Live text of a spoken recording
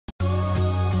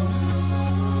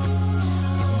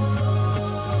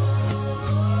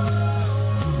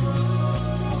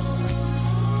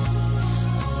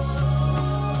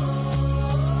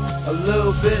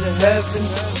little bit of heaven,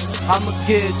 I'ma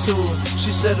get to her. She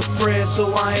said a prayer,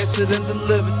 so I answered and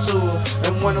delivered to her.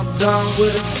 And when I'm done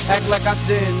with her, act like I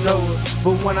didn't know her.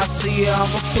 But when I see her,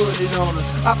 I'ma put it on her.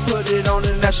 I put it on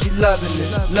her, now she loving it,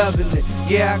 loving it.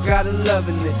 Yeah, I got her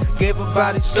loving it. Gave her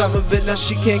body some of it, now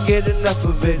she can't get enough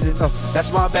of it.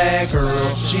 That's my bad girl,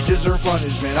 she deserves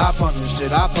punishment. I punished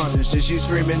it, I punished it. She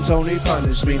screaming, Tony,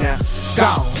 punish me now.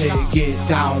 Go ahead, get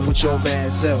down with your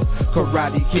bad self.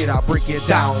 Karate kid, I break it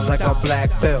down like a black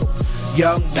belt.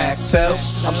 Young Mack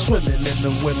Phelps, I'm swimming in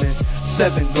the women.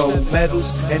 7 gold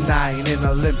medals and 9 in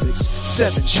Olympics.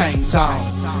 7 chains on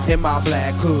in my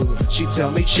black hood. She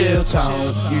tell me chill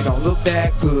tone, you don't look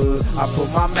that good. I put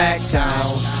my Mac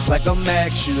down like a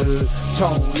Mac should.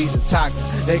 Tony the tiger,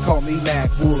 they call me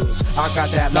Mack Woods. I got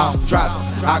that long driver,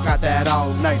 I got that all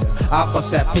nighter. I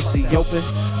bust that pussy open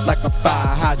like a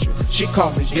fire hydrant. She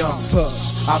call me Young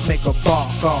Puss, I make her bark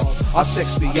off. Our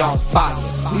sex be on fire,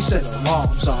 we set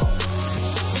alarms off.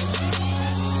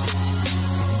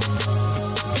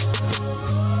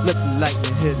 Let the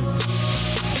lightning hit it.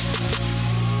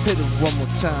 Hit it one more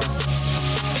time.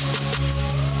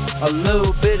 A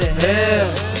little bit of hell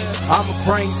I'ma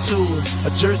bring to her.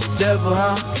 A Jersey devil,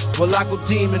 huh? Well, I go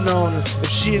demon on her.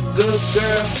 If she a good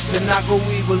girl, then I go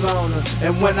evil on her.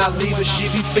 And when I leave her, she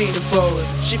be fiending for it.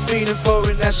 She fiending for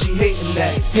it, now she hating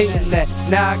that, hating that.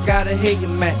 Now I got a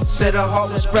hating Mack. Said her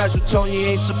heart was fragile, told you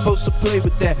ain't supposed to play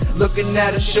with that. Looking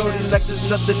at her shorty like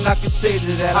there's nothing I can say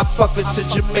to that. I fuck her to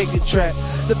Jamaican track.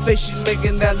 The face she's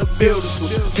making that look beautiful,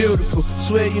 beautiful.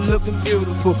 Swear you looking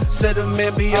beautiful. Said her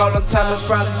man be all on time, it's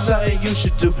probably something you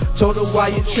should do. Told her why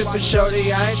you tripping,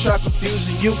 shorty, I ain't try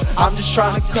confusing you. I'm just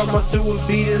trying to come up through and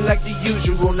beat it like the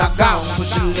usual. Now go on, put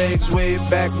your legs way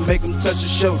back and make them touch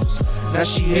your shoulders. Now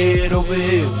she head over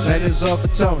heels, and it's all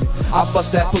for Tony. I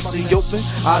bust that pussy open,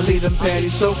 I leave them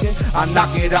panties soaking. I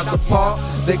knock it out the park,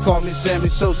 they call me Sammy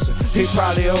Sosa. He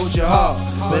probably hold your heart,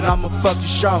 but I'ma fuck you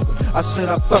stronger. I said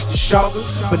I fuck you stronger,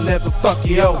 but never fuck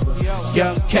you over.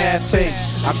 Young cafe,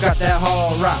 I got that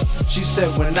hard rock. She said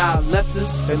when I left her,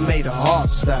 it made her heart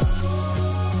stop.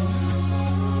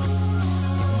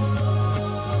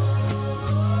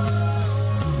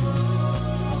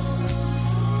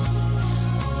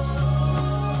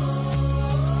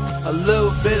 A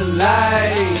little bit of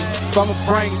life, I'ma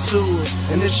bring it to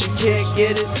her. And if she can't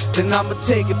get it, then I'ma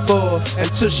take it for her.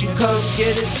 Until she come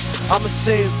get it, I'ma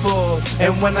say it for her.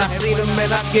 And when I see the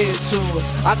man, I give it to her.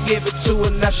 I give it to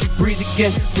her, now she breathe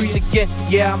again, breathe again.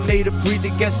 Yeah, I made her breathe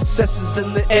again, success is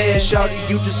in the air. Shawty,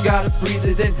 you just gotta breathe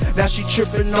it in. Now she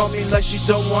tripping on me like she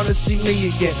don't wanna see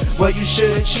me again. Well, you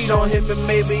shouldn't cheat on him and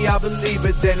maybe I believe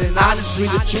it then. And honestly,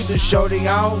 the truth is, shorty,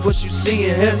 I don't what you see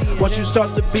in him. Once you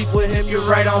start to beef with him, you're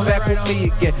right on back with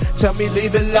me again. Tell me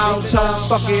leave it alone, tell him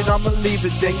fuck it, I'ma leave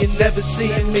it then. You're never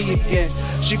seeing me again.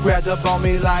 She grabbed up on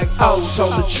me like, oh,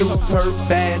 told the truth, hurt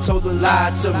bad, told a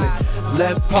lie to me.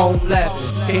 Left home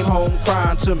laughing, came home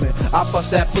crying to me. I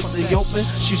bust that pussy open,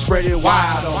 she spread it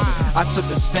wide on me. I took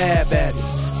a stab at it,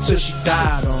 till she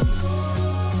died on me.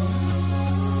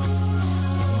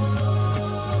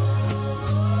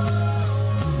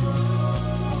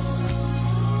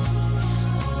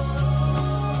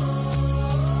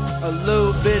 A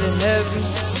little bit of heaven,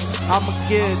 I'ma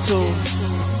give it to her.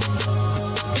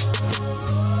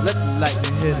 Let the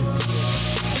lightning hit it.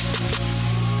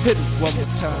 Hit it one more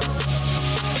time.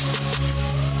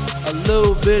 A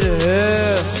little bit of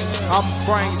hell, I'ma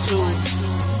bring it to her.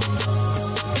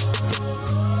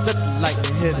 Let the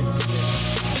lightning hit it.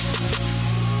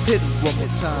 Hit it one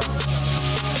more time.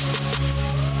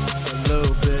 A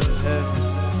little bit of heaven,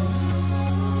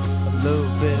 a little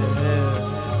bit of hell.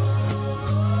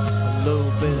 A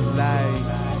little bit of light,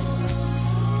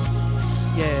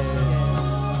 yeah.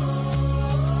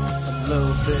 A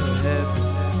little bit of heaven,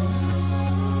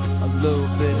 a little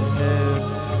bit of hell,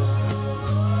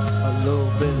 a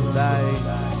little bit of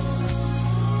light.